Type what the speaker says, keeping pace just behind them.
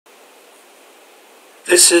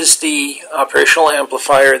This is the operational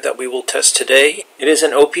amplifier that we will test today. It is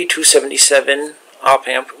an OP277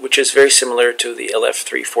 op-amp, which is very similar to the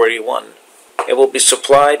LF341. It will be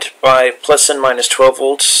supplied by plus and minus 12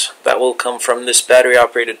 volts. That will come from this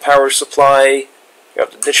battery-operated power supply. You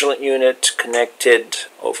have the Digilent unit connected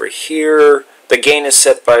over here. The gain is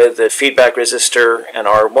set by the feedback resistor and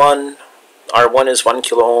R1. R1 is 1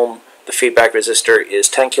 kilo ohm. The feedback resistor is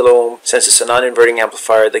 10 kilo ohm. Since it's a non-inverting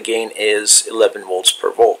amplifier, the gain is 11 volts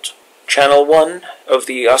per volt. Channel 1 of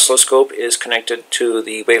the oscilloscope is connected to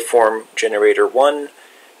the waveform generator 1.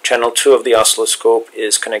 Channel 2 of the oscilloscope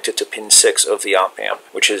is connected to pin 6 of the op-amp,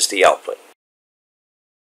 which is the output.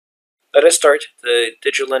 Let us start the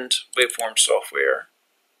Digilent waveform software.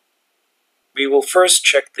 We will first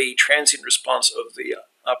check the transient response of the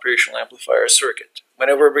operational amplifier circuit.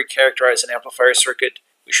 Whenever we characterize an amplifier circuit,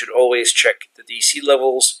 we should always check the DC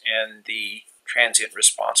levels and the transient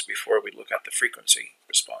response before we look at the frequency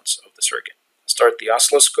response of the circuit. Start the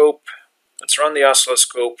oscilloscope. Let's run the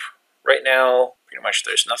oscilloscope. Right now, pretty much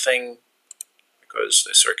there's nothing because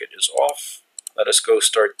the circuit is off. Let us go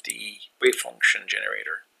start the wave function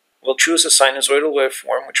generator. We'll choose a sinusoidal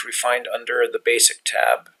waveform, which we find under the Basic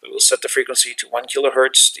tab. We will set the frequency to 1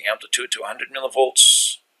 kHz, the amplitude to 100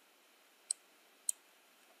 millivolts,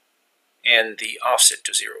 and the offset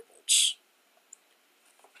to 0 volts.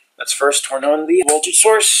 Let's first turn on the voltage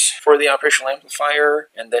source for the operational amplifier,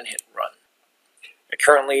 and then hit run. I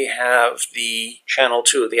currently have the channel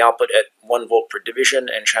 2, the output at 1 volt per division,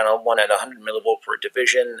 and channel 1 at 100 millivolt per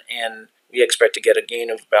division, and we expect to get a gain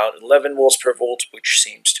of about 11 volts per volt, which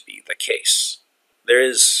seems to be the case. There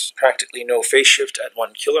is practically no phase shift at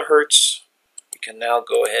 1 kilohertz. We can now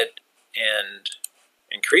go ahead and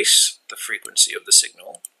increase the frequency of the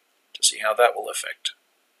signal to see how that will affect.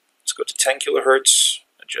 Let's go to 10 kilohertz,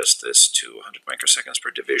 adjust this to 100 microseconds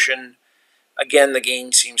per division. Again, the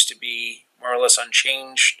gain seems to be more or less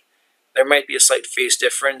unchanged. There might be a slight phase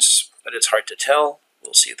difference, but it's hard to tell.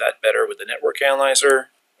 We'll see that better with the network analyzer.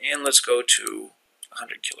 And let's go to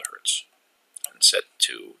 100 kilohertz and set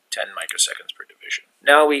to 10 microseconds per division.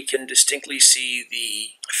 Now we can distinctly see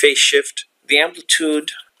the phase shift. The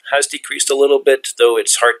amplitude has decreased a little bit, though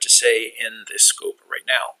it's hard to say in this scope right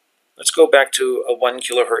now. Let's go back to a 1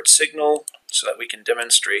 kilohertz signal so that we can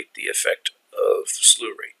demonstrate the effect of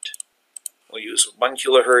slew rate. We'll use 1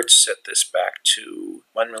 kilohertz, set this back to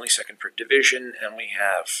 1 millisecond per division, and we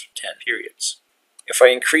have 10 periods. If I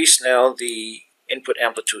increase now the input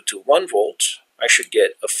amplitude to 1 volt, I should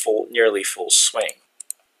get a nearly full swing.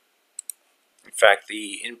 In fact,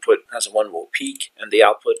 the input has a 1 volt peak, and the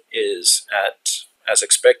output is at, as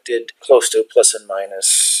expected, close to plus and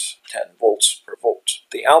minus 10 volts per volt.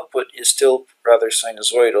 The output is still rather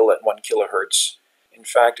sinusoidal at 1 kilohertz. In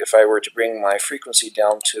fact, if I were to bring my frequency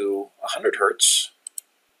down to 100 hertz,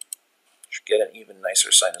 I should get an even nicer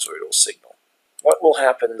sinusoidal signal. What will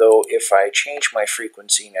happen, though, if I change my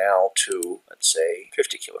frequency now to, let's say,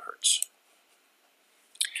 50 kilohertz?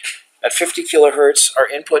 At 50 kilohertz, our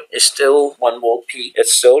input is still 1 volt peak.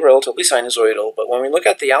 It's still relatively sinusoidal, but when we look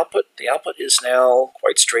at the output is now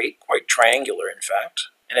quite straight, quite triangular, in fact,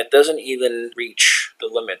 and it doesn't even reach the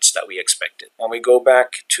limits that we expected. When we go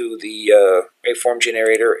back to the waveform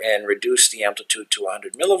generator and reduce the amplitude to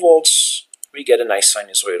 100 millivolts, we get a nice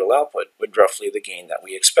sinusoidal output with roughly the gain that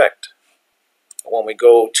we expect. When we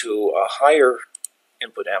go to a higher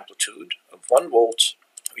input amplitude of 1 volt,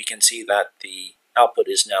 we can see that the output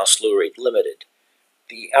is now slew rate limited.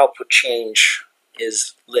 The output change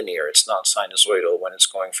is linear. It's not sinusoidal when it's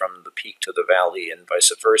going from the peak to the valley and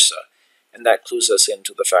vice versa. And that clues us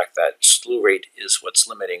into the fact that slew rate is what's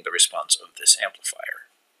limiting the response of this amplifier.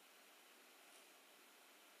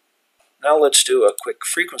 Now let's do a quick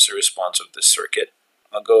frequency response of this circuit.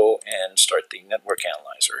 I'll go and start the network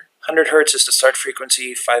analyzer. 100 Hz is the start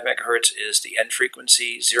frequency, 5 MHz is the end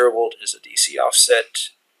frequency, 0 volt is the DC offset,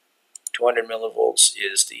 200 millivolts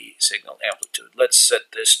is the signal amplitude. Let's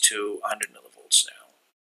set this to 100 millivolts now.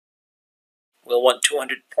 We'll want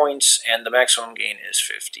 200 points, and the maximum gain is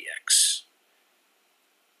 50x.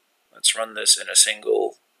 Let's run this in a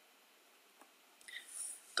single.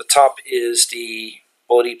 The top is the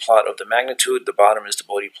Bode plot of the magnitude, the bottom is the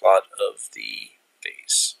Bode plot of the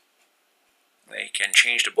phase. They can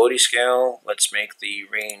change the Bode scale. Let's make the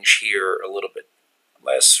range here a little bit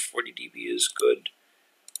less. 40 dB is good.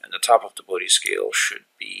 And the top of the Bode scale should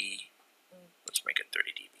be, let's make it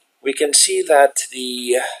 30 dB. We can see that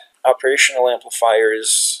the operational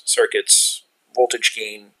amplifier's circuit's voltage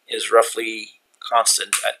gain is roughly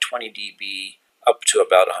constant at 20 dB up to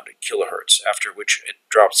about 100 kilohertz, after which it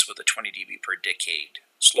drops with a 20 dB per decade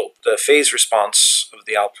slope. The phase response of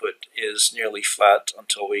the output is nearly flat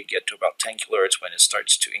until we get to about 10 kilohertz when it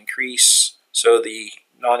starts to increase. So the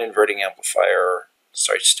non-inverting amplifier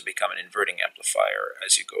starts to become an inverting amplifier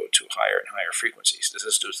as you go to higher and higher frequencies. This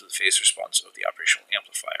is due to the phase response of the operational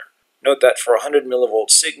amplifier. Note that for a 100 millivolt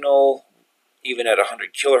signal, even at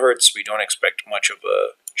 100 kilohertz, we don't expect much of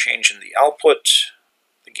a change in the output.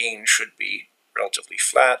 The gain should be relatively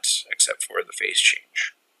flat, except for the phase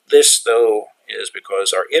change. This, though, is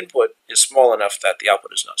because our input is small enough that the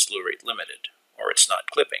output is not slew rate limited, or it's not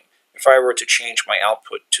clipping. If I were to change my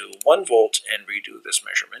output to 1 volt and redo this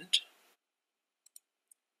measurement,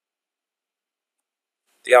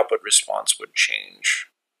 the output response would change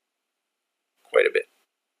quite a bit.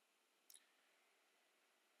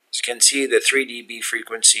 As you can see, the 3 dB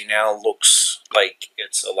frequency now looks like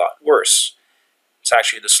it's a lot worse. It's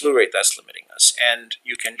actually the slew rate that's limiting us, and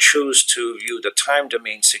you can choose to view the time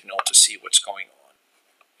domain signal to see what's going on.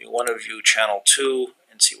 You want to view channel 2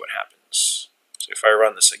 and see what happens. So if I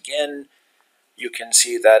run this again, you can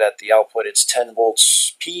see that at the output it's 10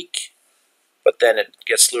 volts peak, but then it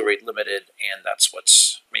gets slew rate limited, and that's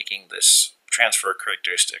what's making this transfer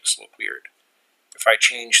characteristics look weird. If I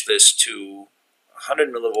change this to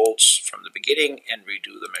 100 millivolts from the beginning and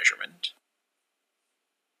redo the measurement,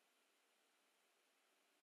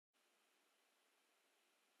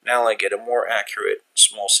 now I get a more accurate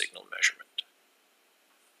small signal measurement.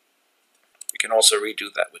 We can also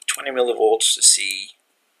redo that with 20 millivolts to see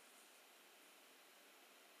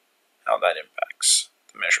how that impacts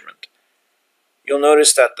the measurement. You'll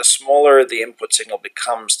notice that the smaller the input signal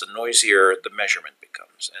becomes, the noisier the measurement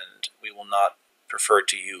becomes, and we will not prefer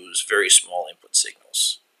to use very small input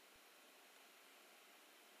signals.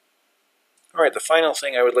 Alright, the final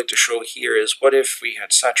thing I would like to show here is what if we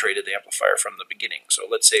had saturated the amplifier from the beginning. So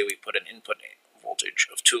let's say we put an input voltage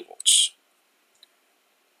of 2 volts.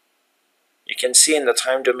 You can see in the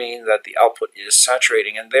time domain that the output is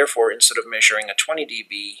saturating, and therefore instead of measuring a 20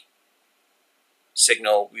 dB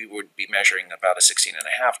signal, we would be measuring about a 16.5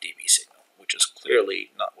 dB signal, which is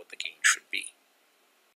clearly not what the gain should be.